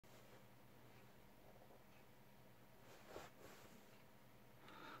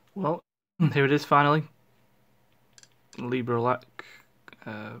Well, here it is finally. LibreElec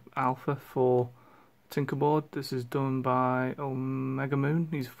Alpha for Tinkerboard. This is done by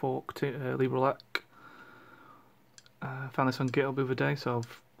Omegamoon. He's forked LibreElec. I found this on GitHub the other day, so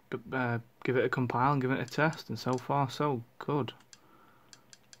I've give it a compile and given it a test, and so far so good.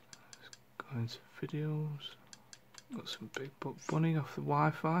 Let's go into videos. Got some big buck bunny off the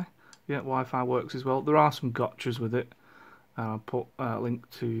Wi-Fi. Yeah, Wi-Fi works as well. There are some gotchas with it. I'll put a link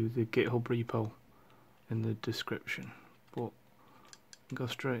to the GitHub repo in the description, but go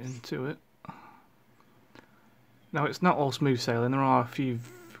straight into it. Now, it's not all smooth sailing. There are a few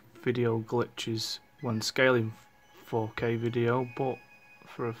video glitches when scaling 4K video, but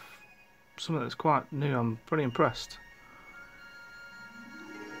for something that's quite new, I'm pretty impressed.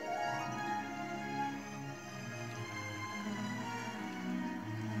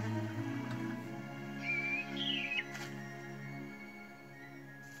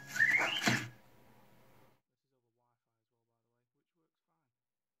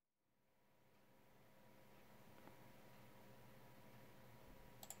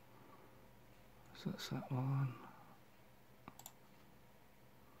 So that's that one.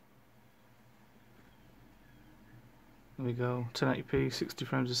 There we go, 1080p, 60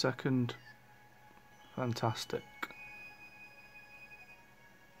 frames a second. Fantastic.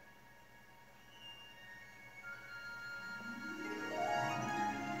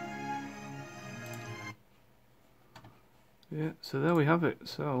 Yeah, so there we have it.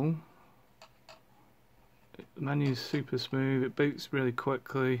 So the menu's super smooth, it boots really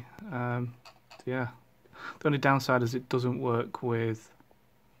quickly. Yeah, the only downside is it doesn't work with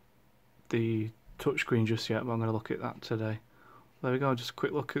the touchscreen just yet, but I'm going to look at that today. There we go, just a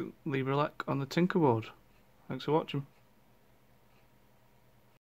quick look at LibreElec on the Tinkerboard. Thanks for watching.